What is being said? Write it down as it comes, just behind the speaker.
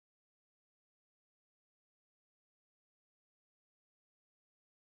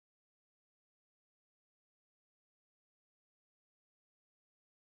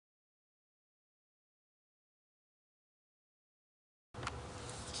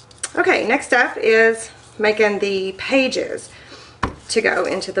Okay, next up is making the pages to go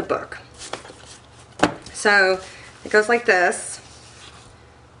into the book. So it goes like this.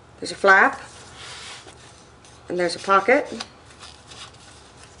 There's a flap, and there's a pocket,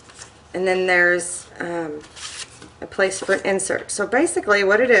 and then there's a place for an insert. So basically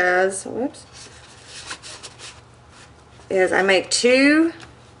what it is, whoops, is I make two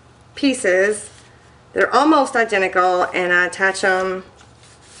pieces that are almost identical, and I attach them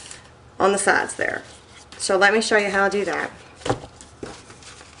on the sides there. So let me show you how to do that.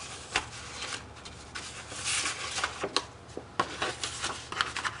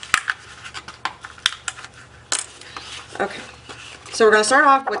 Okay, so we're going to start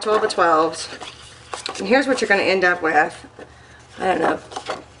off with 12 by 12s, and here's what you're going to end up with. I don't know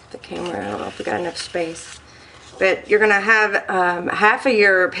if the camera, I don't know if we got enough space, but you're going to have half of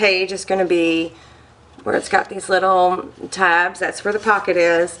your page is going to be where it's got these little tabs. That's where the pocket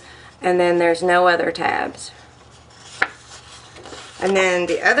is, and then there's no other tabs. And then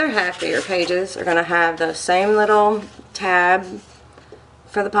the other half of your pages are going to have those same little tab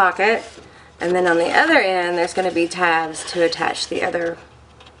for the pocket. And then on the other end, there's going to be tabs to attach the other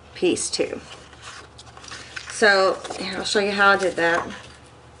piece to. So here, I'll show you how I did that.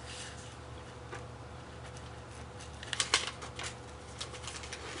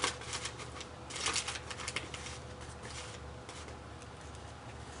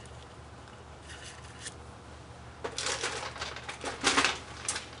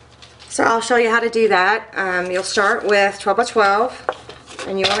 So I'll show you how to do that. You'll start with 12 by 12.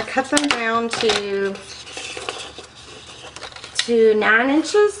 And you want to cut them down to 9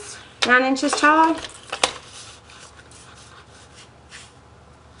 inches tall. I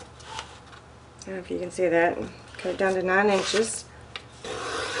don't know if you can see that. Cut it down to 9 inches.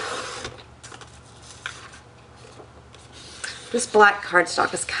 This black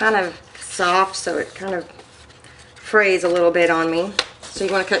cardstock is kind of soft, so it kind of frays a little bit on me. So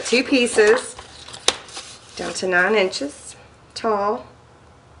you want to cut two pieces down to 9 inches tall.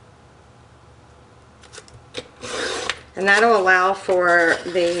 And that'll allow for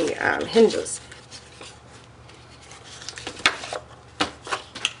the hinges.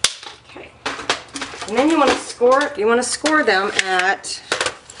 Okay. And then you want to score them at,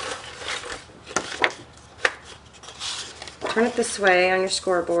 turn it this way on your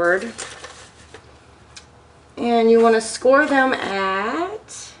scoreboard. And you want to score them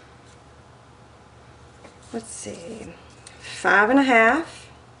at, let's see, 5.5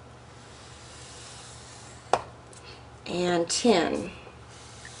 and 10.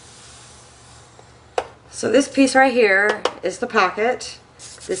 So this piece right here is the pocket.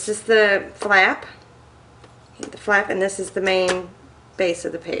 This is the flap. And this is the main base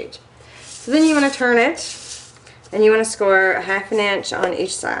of the page. So then you want to turn it, and you want to score 1/2 inch on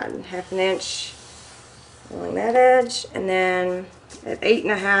each side. 1/2 inch along that edge, and then at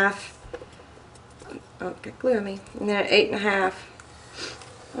 8.5. Oh, got glue on me. And then at 8.5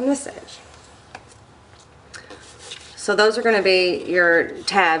 on this edge. So those are going to be your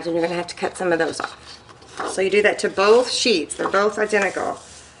tabs, and you're going to have to cut some of those off. So you do that to both sheets. They're both identical.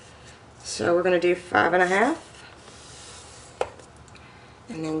 So we're going to do 5.5,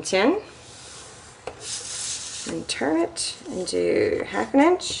 and then 10, and turn it and do 1/2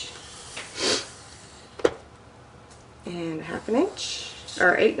 inch, and 1/2 inch,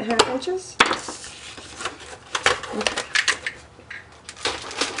 or 8.5 inches. Okay.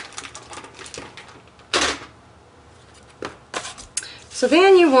 So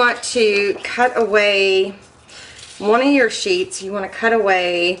then you want to cut away one of your sheets. You want to cut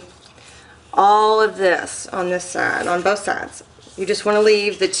away all of this on this side, on both sides. You just want to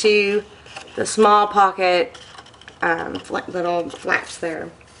leave the small pocket little flaps there.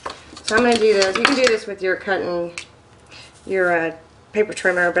 So I'm going to do this. You can do this with your paper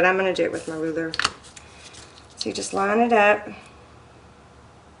trimmer, but I'm going to do it with my ruler. So you just line it up.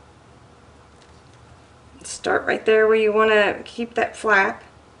 Start right there where you want to keep that flap.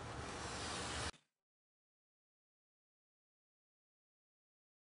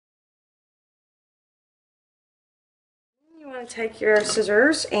 You want to take your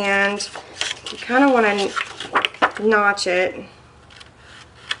scissors, and you kind of want to notch it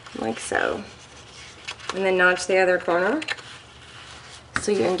like so, and then notch the other corner,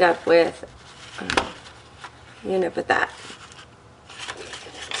 so you end up with that.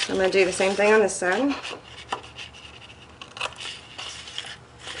 So I'm going to do the same thing on this side.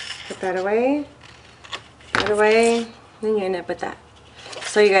 Put that away, then you end up with that.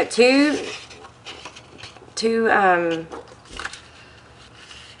 So you got two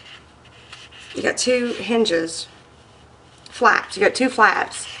hinges, flaps. You got two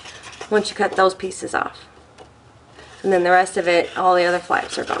flaps once you cut those pieces off. And then the rest of it, all the other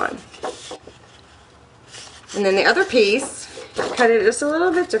flaps are gone. And then the other piece, cut it just a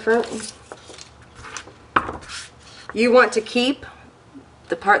little bit different. You want to keep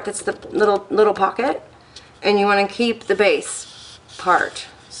the part that's the little pocket, and you want to keep the base part.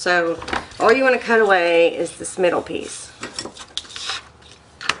 So all you want to cut away is this middle piece.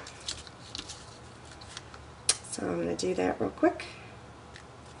 So I'm going to do that real quick.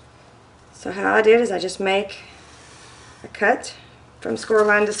 So how I did is I just make a cut from score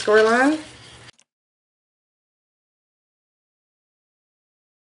line to score line.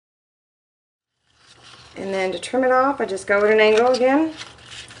 And then to trim it off, I just go at an angle again.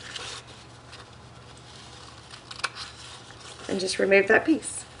 And just remove that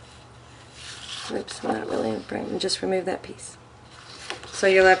piece. Oops, not really important. Just remove that piece. So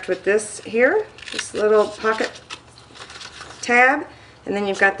you're left with this here, this little pocket tab, and then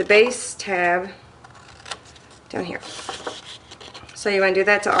you've got the base tab down here. So you want to do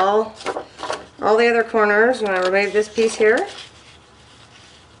that to all the other corners. You want to remove this piece here,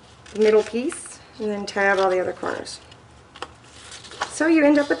 the middle piece, and then tab all the other corners. So you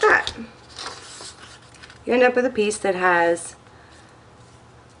end up with that. You end up with a piece that has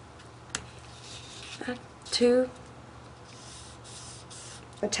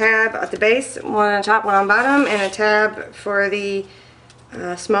a tab at the base, one on top, one on bottom, and a tab for the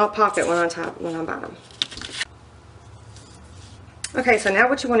small pocket, one on top, one on bottom. Okay, so now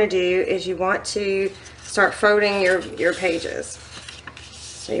what you want to do is you want to start folding your pages.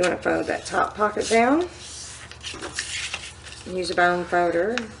 So you want to fold that top pocket down. Use a bone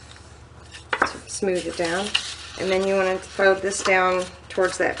folder to smooth it down. And then you want to fold this down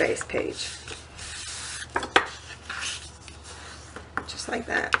towards that base page. Just like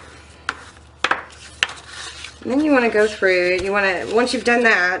that. And then you want to go through, once you've done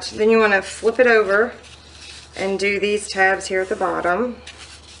that, then you want to flip it over and do these tabs here at the bottom.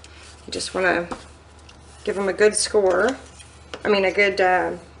 You just want to give them a good score. I mean a good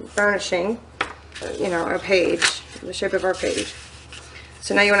burnishing, you know, a page, the shape of our page.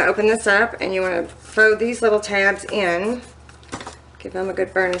 So now you want to open this up and you want to fold these little tabs in, give them a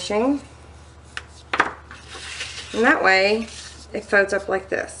good burnishing, and that way it folds up like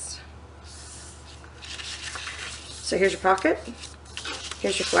this. So here's your pocket,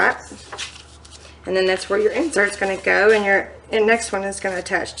 here's your flap, and then that's where your insert's going to go, and your next one is going to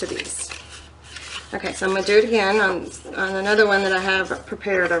attach to these. Okay, so I'm going to do it again on another one that I have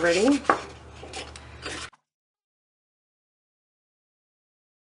prepared already.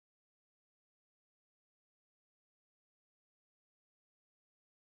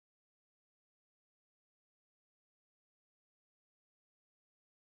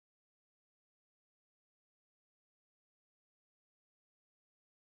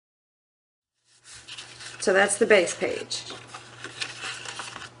 So that's the base page,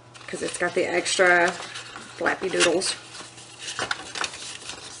 because it's got the extra flappy doodles.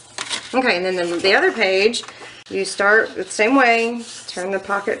 Okay, and then the other page, you start the same way, turn the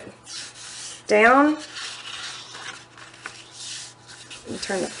pocket down, and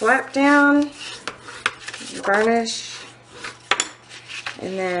turn the flap down, burnish,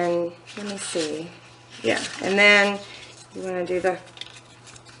 and then, let me see, yeah, and then you want to do the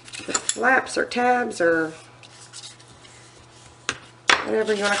flaps or tabs or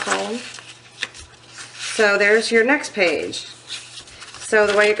whatever you want to call them. So there's your next page. So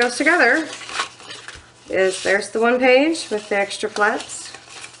the way it goes together is there's the one page with the extra flaps,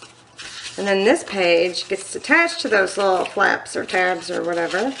 and then this page gets attached to those little flaps or tabs or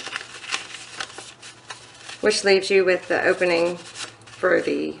whatever, which leaves you with the opening for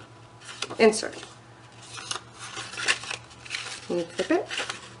the insert. And you flip it.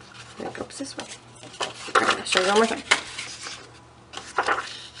 And it goes this way. Alright, I'll show you one more time.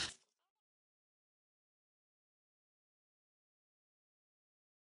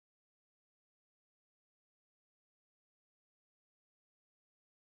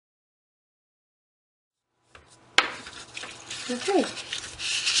 Okay.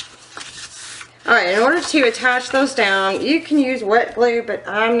 Alright, in order to attach those down, you can use wet glue, but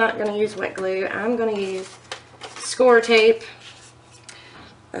I'm not going to use wet glue. I'm going to use score tape.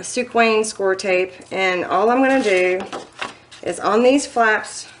 A Suquane score tape, and all I'm going to do is on these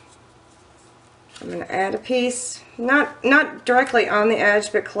flaps I'm going to add a piece, not directly on the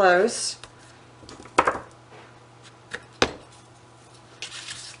edge but close,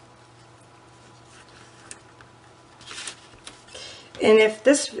 and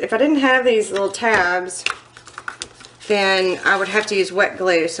if I didn't have these little tabs, then I would have to use wet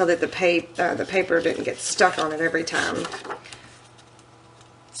glue so that the paper didn't get stuck on it every time.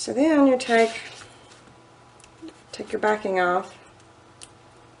 So then you take your backing off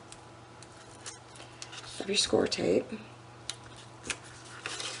of your score tape,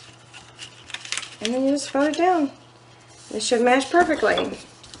 and then you just fold it down. It should match perfectly.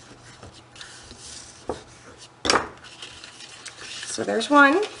 So there's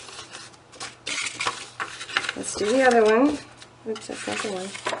one. Let's do the other one. Oops, that's not the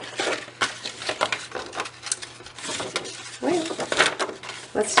one. Wait.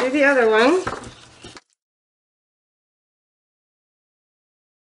 Let's do the other one.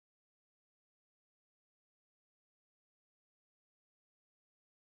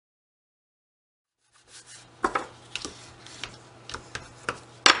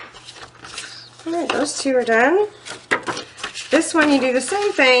 Alright, those two are done. This one you do the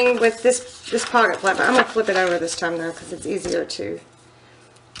same thing with this pocket flap. I'm going to flip it over this time though because it's easier to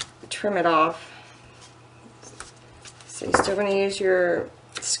trim it off. So you're still going to use your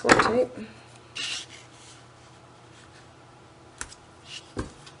score tape. And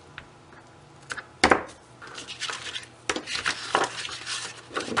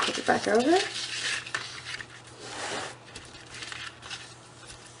put it back over.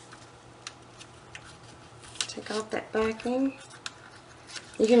 Take off that backing.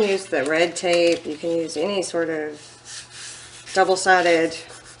 You can use the red tape, you can use any sort of double-sided,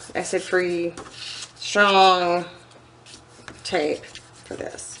 acid-free, strong tape for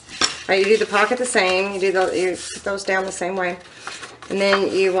this. Alright, you do the pocket the same, you put those down the same way, and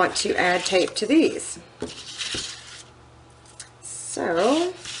then you want to add tape to these.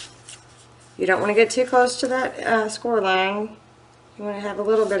 So, you don't want to get too close to that score line. You want to have a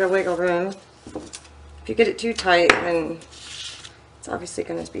little bit of wiggle room. If you get it too tight, then it's obviously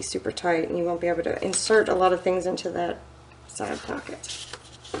going to be super tight and you won't be able to insert a lot of things into that side pocket.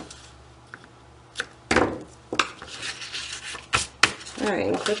 Alright,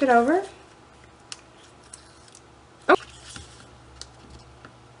 and flip it over. Oh.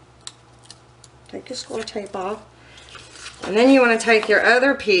 Take your score tape off. And then you want to take your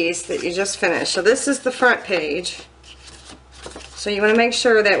other piece that you just finished. So this is the front page. So you want to make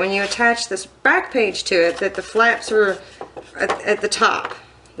sure that when you attach this back page to it, that the flaps are at the top.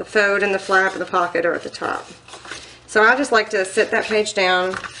 The fold and the flap and the pocket are at the top. So I just like to sit that page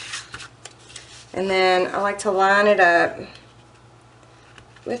down, and then I like to line it up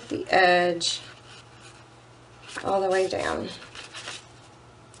with the edge all the way down.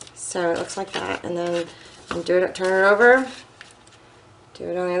 So it looks like that, and then turn it over, do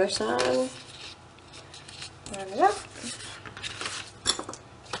it on the other side, line it up.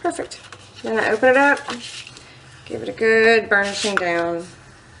 Perfect. Then I open it up, give it a good burnishing down.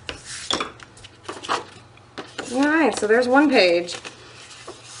 Alright, so there's one page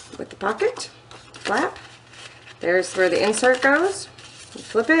with the pocket, flap. There's where the insert goes. You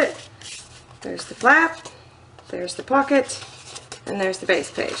flip it. There's the flap. There's the pocket. And there's the base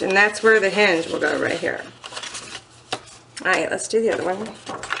page. And that's where the hinge will go right here. Alright, let's do the other one.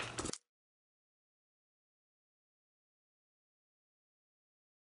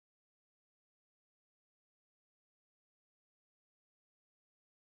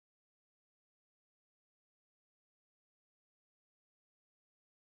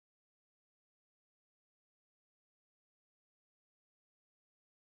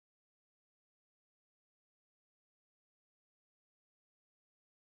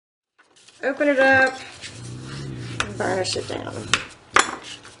 Open it up and burnish it down.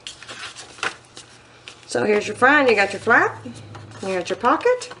 So here's your front. You got your flap, you got your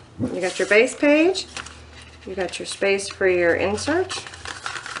pocket, you got your base page, you got your space for your insert.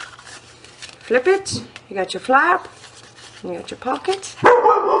 Flip it, you got your flap, you got your pocket,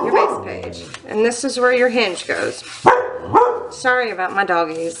 your base page. And this is where your hinge goes. Sorry about my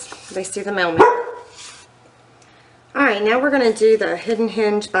doggies. They see the mailman. Alright, now we're going to do the hidden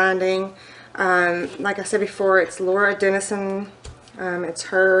hinge binding. Like I said before, it's Laura Dennison. It's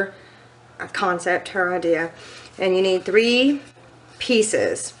her concept, her idea. And you need 3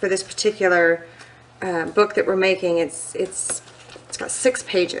 pieces for this particular book that we're making. It's got 6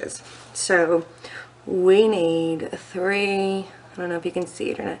 pages. So we need 3, I don't know if you can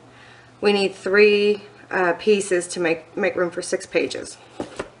see it or not. We need 3 pieces to make room for 6 pages.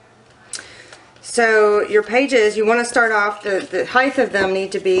 So your pages, you want to start off, the height of them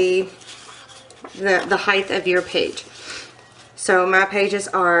need to be the height of your page. So my pages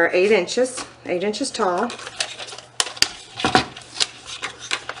are 8 inches tall.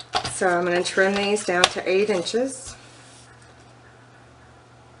 So I'm going to trim these down to 8 inches.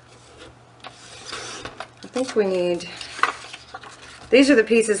 I think we need, these are the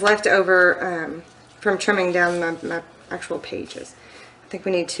pieces left over from trimming down my actual pages. think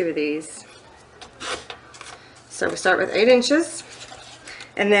we need 2 of these. So we start with 8 inches,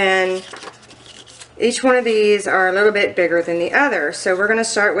 and then each one of these are a little bit bigger than the other. So we're going to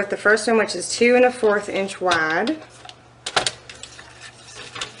start with the first one, which is 2 1/4 inch wide.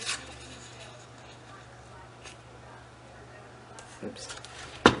 Oops.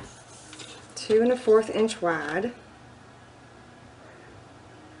 2 1/4 inch wide.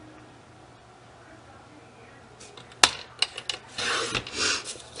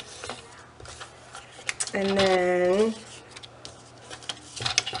 And then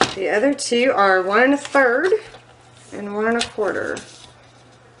the other 2 are 1 1/3 and 1 1/4.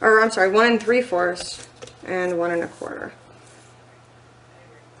 Or I'm sorry, 1 3/4 and 1 1/4.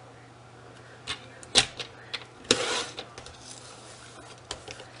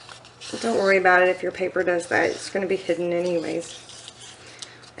 Don't worry about it if your paper does that. It's going to be hidden anyways.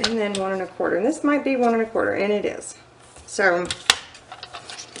 And then 1 1/4. And this might be 1 1/4, and it is. So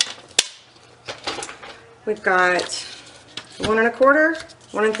we've got 1 1/4,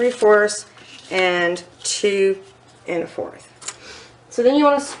 1 3/4, and 2 1/4. So then you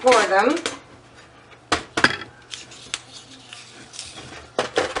want to score them.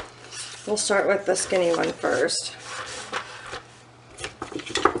 We'll start with the skinny one first,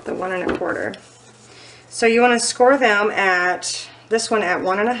 the 1 1/4. So you want to score them at this one at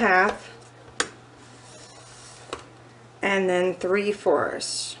 1 1/2, and then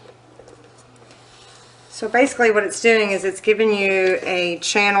 3/4. So basically what it's doing is it's giving you a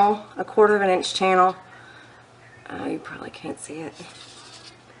channel, a 1/4 inch channel. You probably can't see it.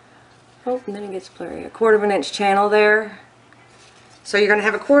 Oh, and then it gets blurry. A 1/4 inch channel there. So you're going to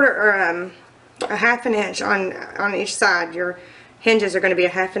have a 1/4 or a 1/2 inch on each side. Your hinges are going to be a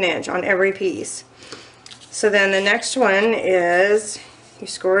 1/2 inch on every piece. So then the next one is you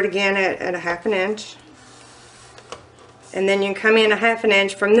score it again at a 1/2 inch. And then you can come in a 1/2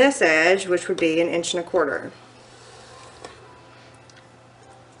 inch from this edge, which would be 1 1/4 inches.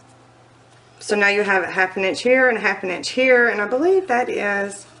 So now you have a 1/2 inch here and a 1/2 inch here, and I believe that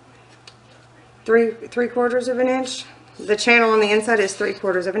is 3/4 inch. The channel on the inside is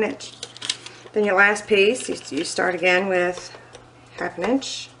 3/4 inch. Then your last piece, you start again with 1/2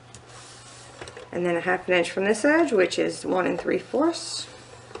 inch, and then a 1/2 inch from this edge, which is 1 3/4.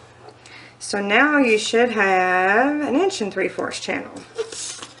 So now you should have 1 3/4 inch channel.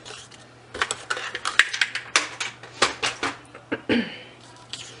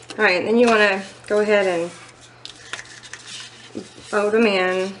 Alright, then you want to go ahead and fold them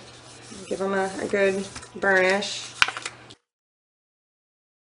in, give them a good burnish.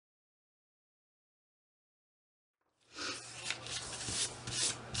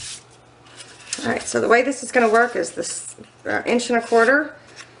 Alright, so the way this is going to work is this 1 1/4 inch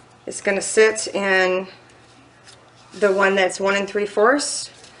is going to sit in the one that's 1 3/4,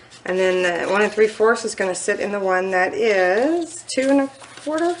 and then the 1 3/4 is going to sit in the one that is 2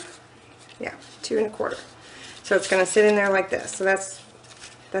 1/4. Yeah, 2 1/4. So it's going to sit in there like this. So that's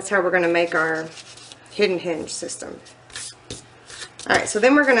how we're going to make our hidden hinge system. Alright, so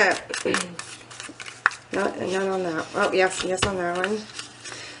then we're going to not on that. Oh, yes on that one.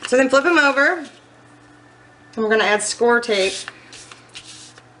 So then flip them over, and we're going to add score tape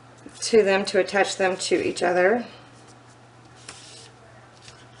to them to attach them to each other.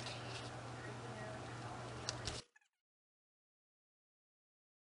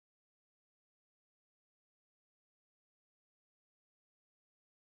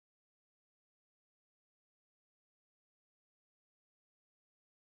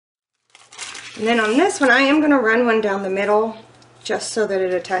 And then on this one, I am going to run one down the middle just so that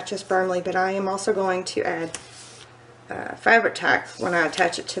it attaches firmly, but I am also going to add fabric tack when I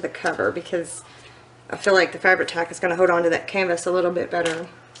attach it to the cover, because I feel like the fabric tack is going to hold on to that canvas a little bit better.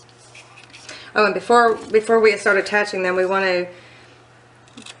 Oh, and before we start attaching them, we want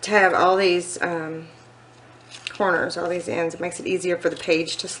to have all these corners, all these ends. It makes it easier for the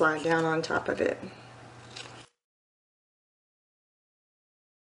page to slide down on top of it.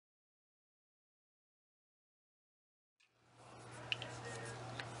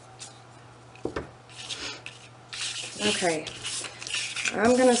 Okay,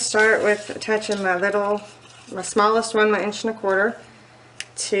 I'm going to start with attaching my smallest one, my 1 1/4 inch,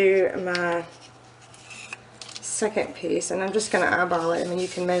 to my second piece, and I'm just going to eyeball it. I mean, you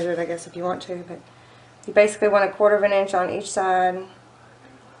can measure it, I guess, if you want to, but you basically want 1/4 inch on each side.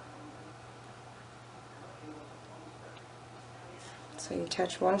 So you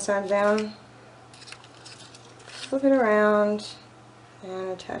touch one side down, flip it around,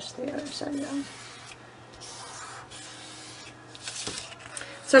 and attach the other side down.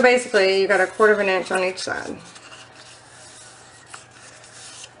 So basically, you got 1/4 inch on each side.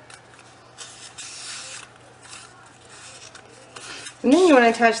 And then you want to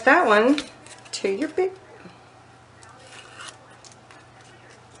attach that one to your big.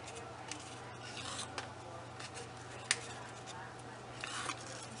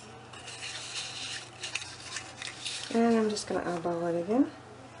 And I'm just going to eyeball it again.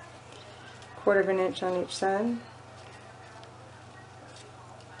 1/4 inch on each side.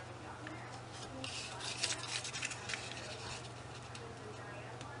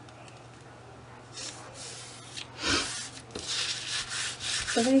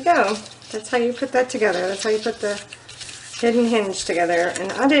 So there you go. That's how you put that together. That's how you put the hidden hinge together. And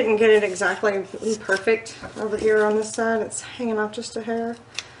I didn't get it exactly perfect over here on this side. It's hanging off just a hair.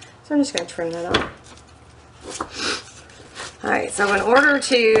 So I'm just going to trim that off. Alright, so in order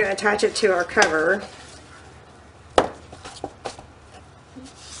to attach it to our cover,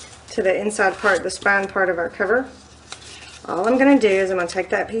 to the inside part, the spine part of our cover, all I'm going to do is I'm going to take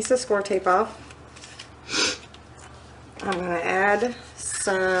that piece of score tape off. I'm going to add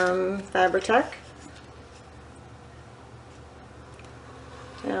some Fabri-Tac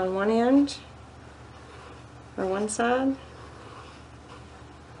down one end or one side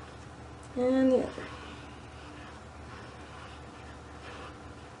and the other.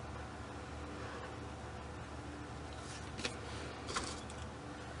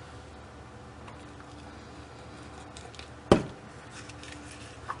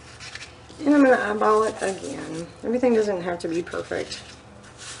 And I'm going to eyeball it again. Everything doesn't have to be perfect.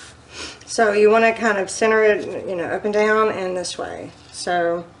 So you want to kind of center it, you know, up and down and this way.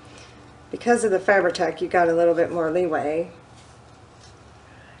 So because of the Fabri-Tac, you got a little bit more leeway.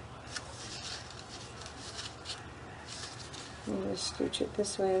 Just scooch it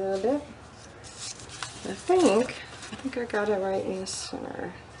this way a little bit. I think I got it right in the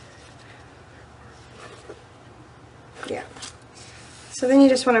center. Yeah. So then you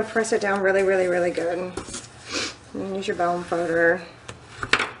just want to press it down really, really, really good. And use your bone folder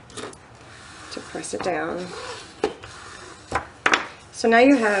to press it down. So now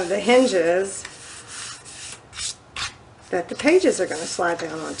you have the hinges that the pages are going to slide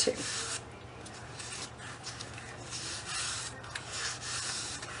down onto.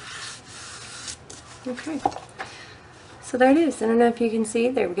 Okay. So there it is. I don't know if you can see.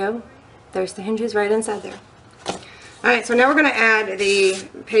 There we go. There's the hinges right inside there. Alright, so now we're going to add the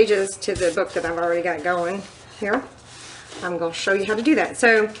pages to the book that I've already got going here. I'm going to show you how to do that.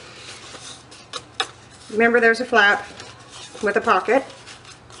 So, remember there's a flap with a pocket.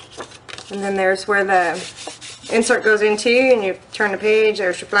 And then there's where the insert goes into, and you turn the page,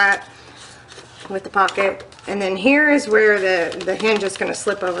 there's your flap with the pocket. And then here is where the hinge is going to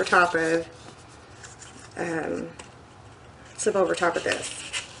slip over top of, this.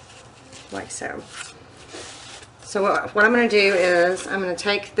 Like so. So what I'm going to do is I'm going to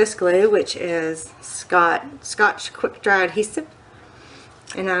take this glue, which is Scotch Quick Dry Adhesive,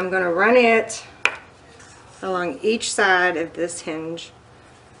 and I'm going to run it along each side of this hinge,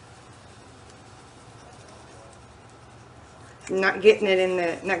 not getting it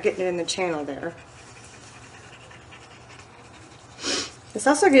in the channel there. This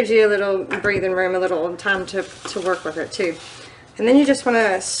also gives you a little breathing room, a little time to work with it too. And then you just want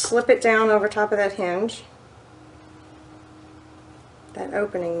to slip it down over top of that hinge. That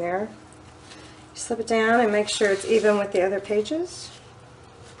opening there. You slip it down and make sure it's even with the other pages.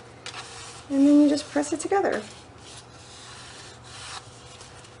 And then you just press it together.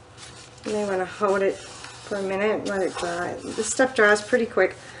 You may want to hold it for a minute, let it dry. This stuff dries pretty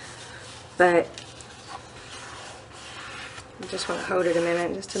quick, but you just want to hold it a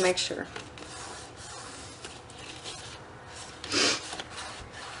minute just to make sure.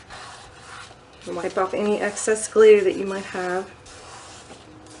 Wipe off any excess glue that you might have.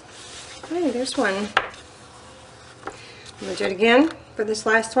 Okay, there's one. I'm going to do it again for this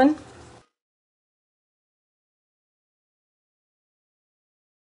last one.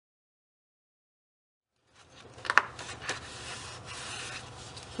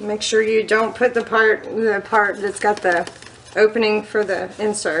 Make sure you don't put the part that's got the opening for the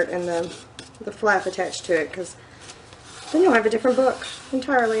insert and the flap attached to it, because then you'll have a different book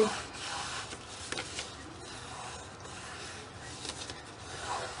entirely.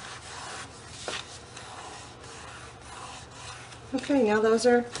 Okay, now those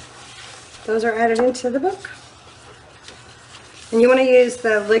are added into the book. And you want to use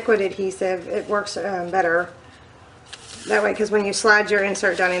the liquid adhesive. It works better that way, because when you slide your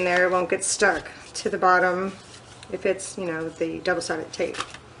insert down in there, it won't get stuck to the bottom if it's, you know, the double-sided tape.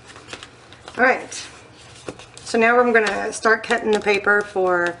 Alright, so now we're going to start cutting the paper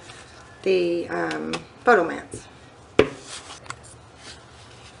for the photo mats.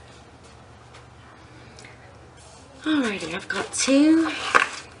 Alrighty, I've got 2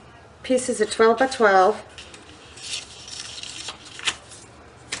 pieces of 12 by 12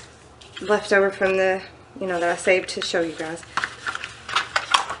 left over from the, that I saved to show you guys.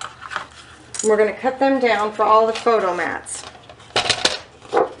 And we're going to cut them down for all the photo mats.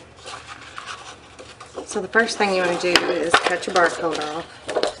 So the first thing you want to do is cut your barcode off.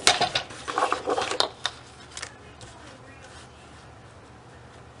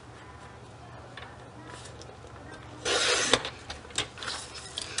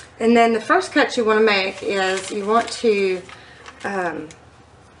 And then the first cut you want to make is you want to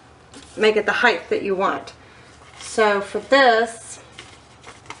make it the height that you want. So for this,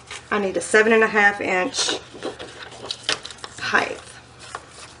 I need a 7.5 inch height.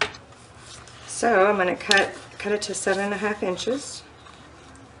 So I'm going to cut it to 7.5 inches.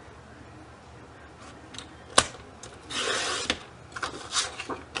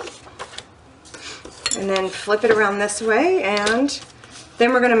 And then flip it around this way, and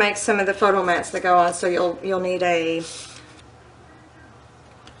then we're going to make some of the photo mats that go on. So you'll need a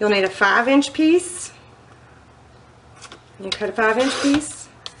 5-inch piece. You cut a 5-inch piece,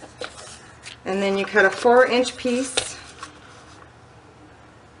 and then you cut a 4-inch piece.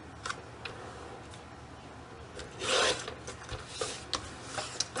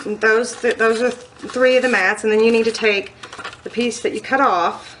 And those are 3 of the mats, and then you need to take the piece that you cut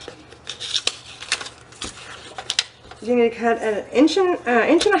off. You need to cut an inch and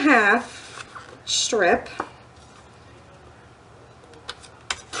a half strip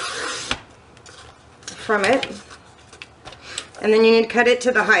from it, and then you need to cut it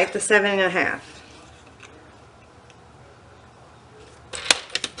to the height, the 7.5.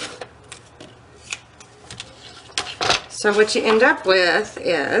 So what you end up with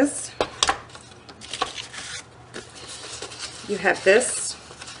is you have this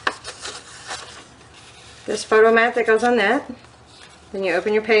photo mat that goes on that. Then you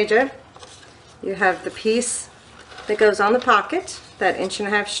open your page up. You have the piece that goes on the pocket, that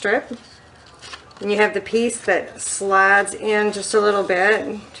 1.5 inch strip. And you have the piece that slides in just a little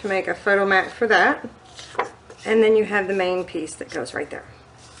bit to make a photo mat for that. And then you have the main piece that goes right there.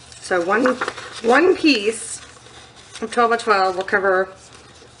 So one piece of 12 by 12 will cover,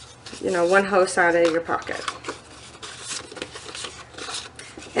 one whole side of your pocket.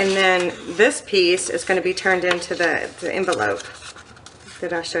 And then this piece is going to be turned into the envelope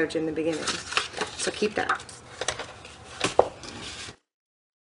that I showed you in the beginning. So keep that.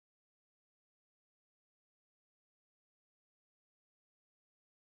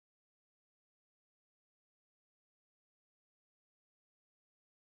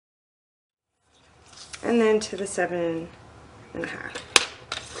 And then to the 7.5.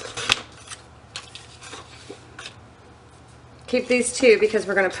 Keep these 2 because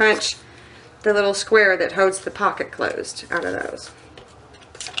we're going to punch the little square that holds the pocket closed out of those.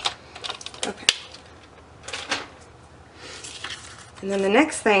 Okay. And then the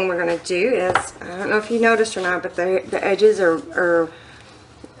next thing we're going to do is, I don't know if you noticed or not, but the edges are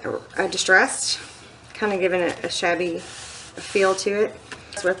distressed, kind of giving it a shabby feel to it.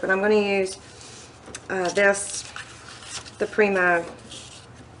 But I'm going to use the Prima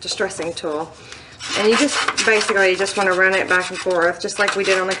distressing tool. And you just basically want to run it back and forth, just like we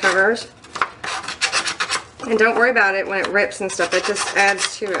did on the covers. And don't worry about it when it rips and stuff, it just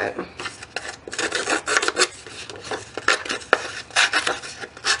adds to it.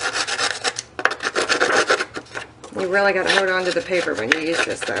 You really got to hold on to the paper when you use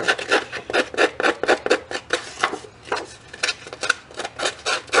this though.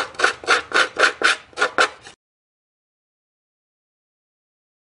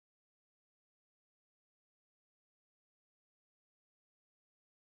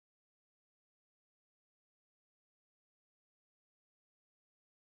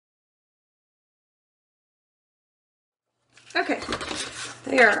 Okay,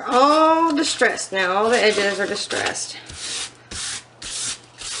 they are all distressed now. All the edges are distressed.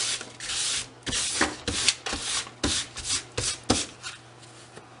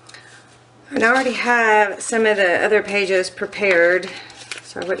 And I already have some of the other pages prepared,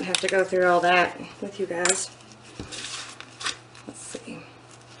 so I wouldn't have to go through all that with you guys. Let's see.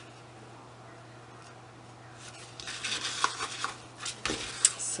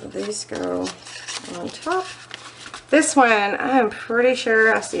 So these go on top. This one, I'm pretty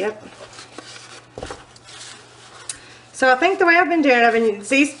sure I see it. So I think the way I've been doing it,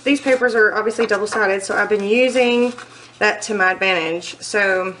 these papers are obviously double-sided, so I've been using that to my advantage.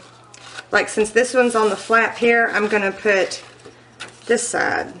 So, like, since this one's on the flap here, I'm going to put this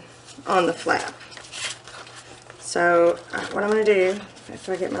side on the flap. So what I'm going to do,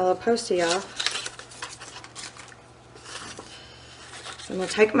 after I get my little postie off, I'm going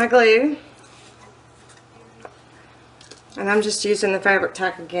to take my glue, and I'm just using the fabric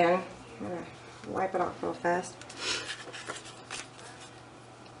tack again. I'm going to wipe it off real fast.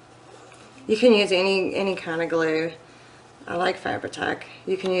 You can use any kind of glue. I like fabric tack.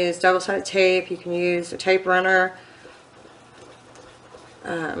 You can use double-sided tape, you can use a tape runner.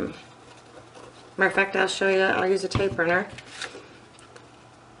 Matter of fact, I'll show you. I'll use a tape runner.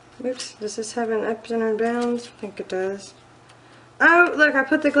 Oops, does this have an ups and downs? I think it does. Oh, look, I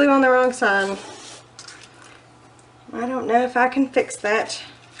put the glue on the wrong side. I don't know if I can fix that.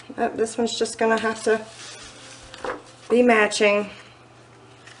 Oh, this one's just going to have to be matching.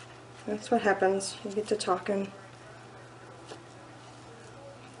 That's what happens. You get to talking.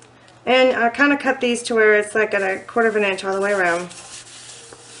 And I kind of cut these to where it's like at 1/4 of an inch all the way around.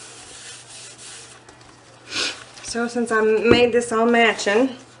 So since I made this all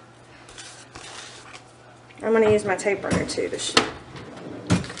matching, I'm going to use my tape runner too to show.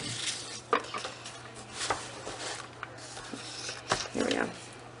 Here we go.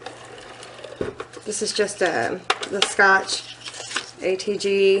 This is just the Scotch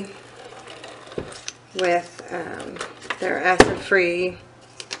ATG with their acid-free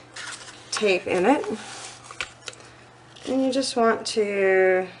tape in it. And you just want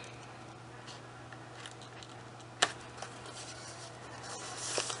to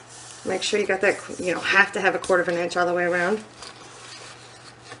make sure you got that, you don't have to have 1/4 of an inch all the way around.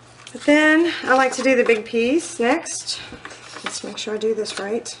 But then I like to do the big piece next. Let's make sure I do this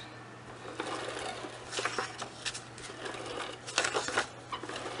right.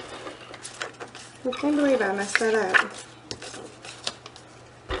 I can't believe I messed that up.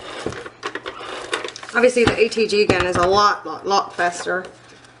 Obviously the ATG gun is a lot faster.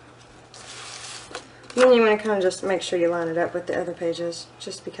 And then you want to kind of just make sure you line it up with the other pages,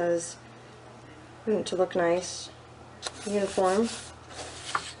 just because we want it to look nice, uniform.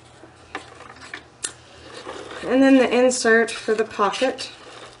 And then the insert for the pocket.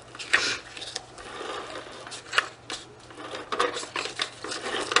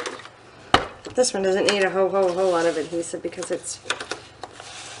 This one doesn't need a whole lot of adhesive because it's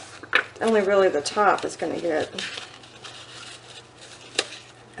only really the top is going to get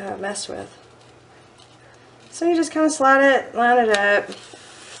messed with. So you just kind of slide it, line it up,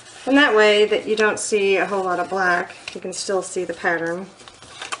 and that way that you don't see a whole lot of black, you can still see the pattern.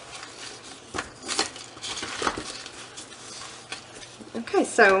 Okay,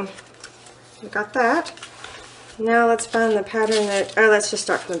 so we got that. Now let's find the pattern that, oh, let's just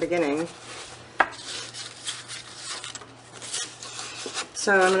start from the beginning.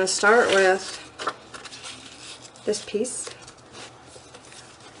 So I'm going to start with this piece.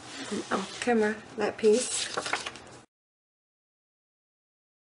 Oh, camera, that piece.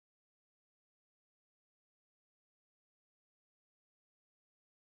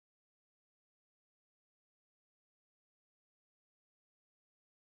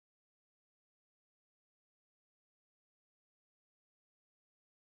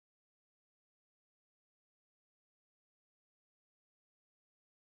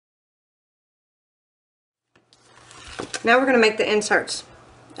 Now we're going to make the inserts.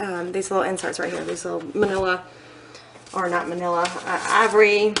 These little inserts right here, these little manila, or not manila,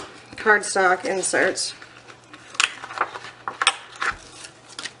 ivory cardstock inserts.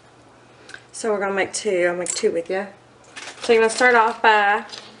 So we're going to make two. I'll make two with you. So you're going to start off by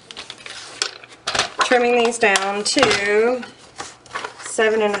trimming these down to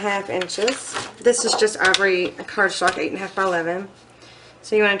 7.5 inches. This is just ivory cardstock, 8.5 by 11.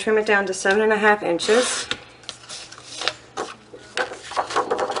 So you want to trim it down to 7.5 inches.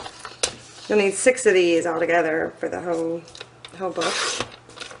 You'll need 6 of these altogether for the whole book.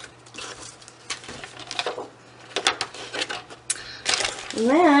 And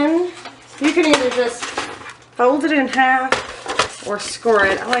then you can either just fold it in half or score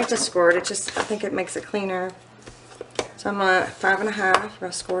it. I like to score it. I think it makes it cleaner. So I'm at 5.5.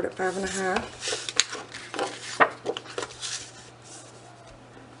 I'll score it at 5.5.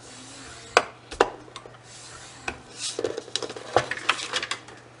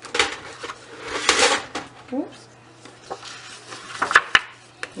 Oops.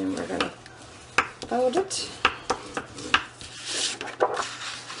 And we're going to fold it.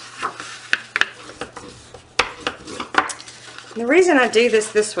 And the reason I do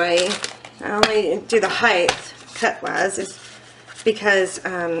this way, I only do the height cut-wise, is because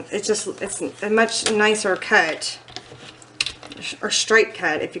it's a much nicer cut, or straight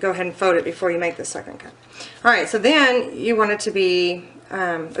cut, if you go ahead and fold it before you make the second cut. Alright, so then you want it to be,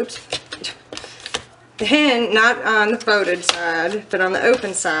 oops. Then, not on the folded side, but on the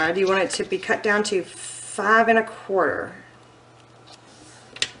open side, you want it to be cut down to 5 1/4.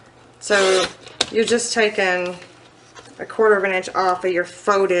 So you're just taking 1/4 of an inch off of your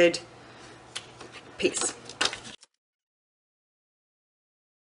folded piece.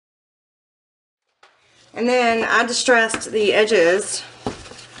 And then I distressed the edges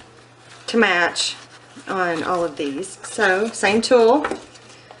to match on all of these. So same tool,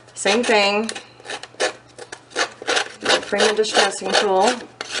 same thing, prima distressing tool.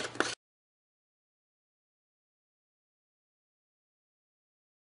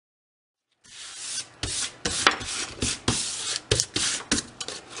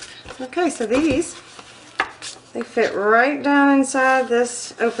 Okay, so these, they fit right down inside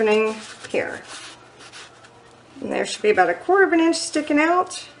this opening here. And there should be about 1/4 of an inch sticking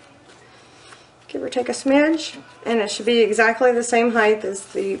out, give or take a smidge, and it should be exactly the same height as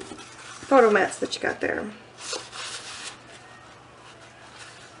the photo mats that you got there.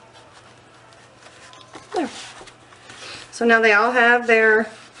 There. So now they all have their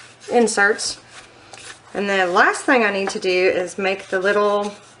inserts, and the last thing I need to do is make the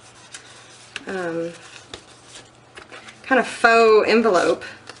little kind of faux envelope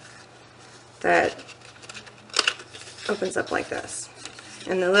that opens up like this.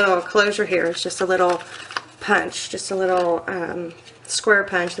 And the little closure here is just a little punch, just a little square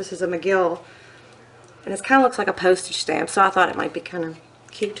punch. This is a McGill, and it kind of looks like a postage stamp, so I thought it might be kind of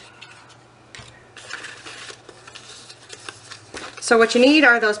cute. So what you need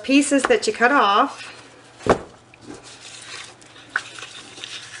are those pieces that you cut off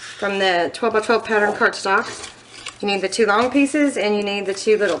from the 12 by 12 pattern cardstock. You need the 2 long pieces and you need the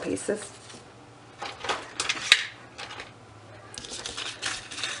 2 little pieces.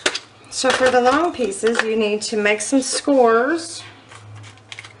 So for the long pieces, you need to make some scores.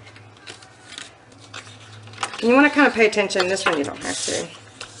 And you want to kind of pay attention. This one you don't have to.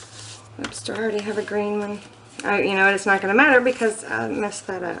 Oops, do I already have a green one? Oh, you know what, it's not going to matter because I messed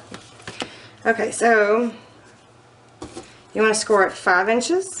that up. Okay, so you want to score at 5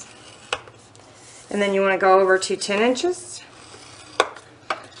 inches. And then you want to go over to 10 inches.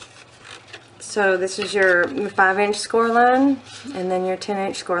 So this is your 5-inch score line, and then your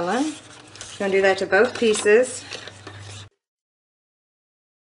 10-inch score line. You're going to do that to both pieces.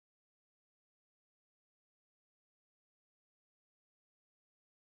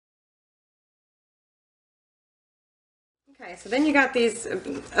 Okay, so then you got these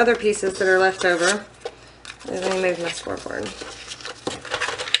other pieces that are left over. Let me move my scoreboard.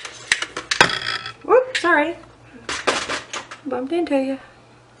 Whoop, sorry. Bumped into you.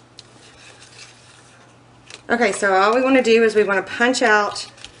 Okay, so all we want to do is we want to punch out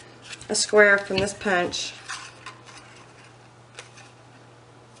a square from this punch.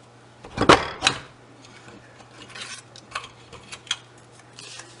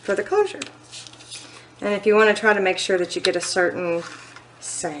 For the closure. And if you want to try to make sure that you get a certain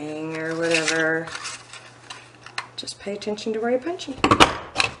saying or whatever, just pay attention to where you're punching.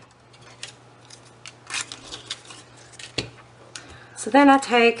 So then I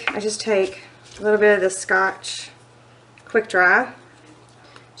just take a little bit of the Scotch Quick Dry,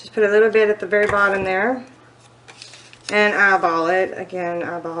 just put a little bit at the very bottom there, and eyeball it, again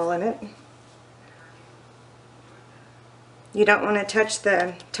eyeballing it. You don't want to touch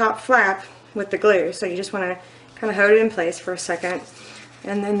the top flap with the glue, so you just want to kind of hold it in place for a second,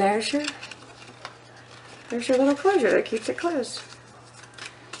 and then there's your little closure that keeps it closed.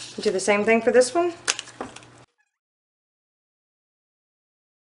 Do the same thing for this one.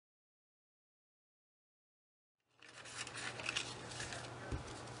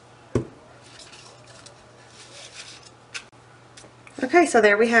 Okay, so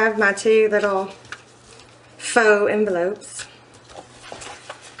there we have my 2 little faux envelopes,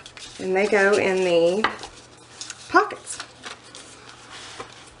 and they go in the pockets,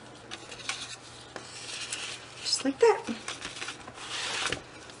 just like that.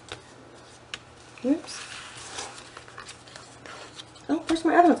 Oops. Oh, where's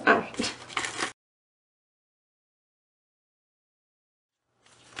my other one? Oh.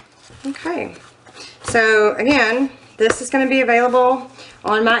 Okay, so again, this is going to be available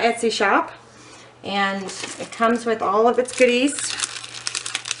on my Etsy shop, and it comes with all of its goodies,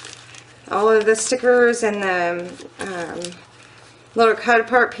 all of the stickers and the little cut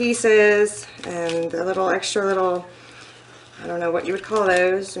apart pieces and the little extra little, I don't know what you would call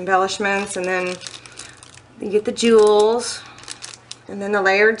those, embellishments, and then you get the jewels, and then the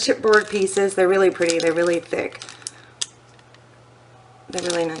layered chipboard pieces. They're really pretty, they're really thick, they're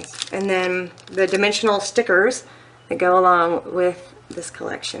really nice, and then the dimensional stickers that go along with this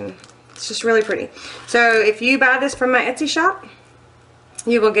collection. It's just really pretty. So if you buy this from my Etsy shop,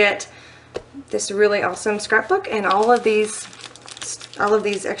 you will get this really awesome scrapbook and all of all of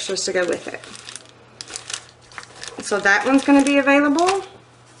these extras to go with it. So that one's going to be available,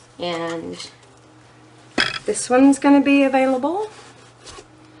 and this one's going to be available,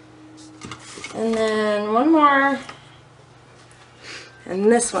 and then one more,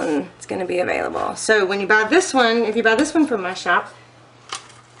 and this one is going to be available. So when you buy this one, if you buy this one from my shop,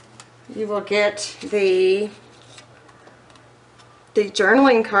 you will get the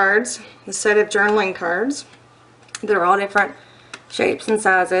journaling cards, the set of journaling cards. They're all different shapes and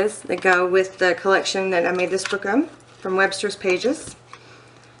sizes. They go with the collection that I made this book of from Webster's Pages.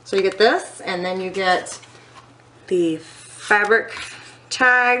 So you get this, and then you get the fabric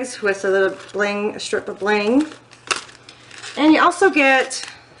tags with a little bling, a strip of bling. And you also get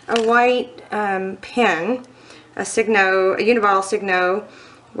a white pen, a Uniball Signo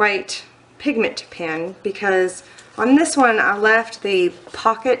white pigment pen, because on this one I left the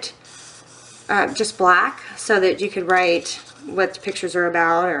pocket just black so that you could write what the pictures are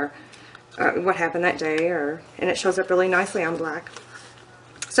about, or what happened that day, and it shows up really nicely on black.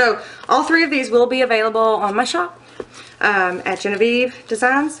 So all three of these will be available on my shop at Genevieve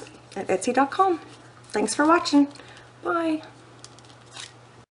Designs at Etsy.com. Thanks for watching. Bye.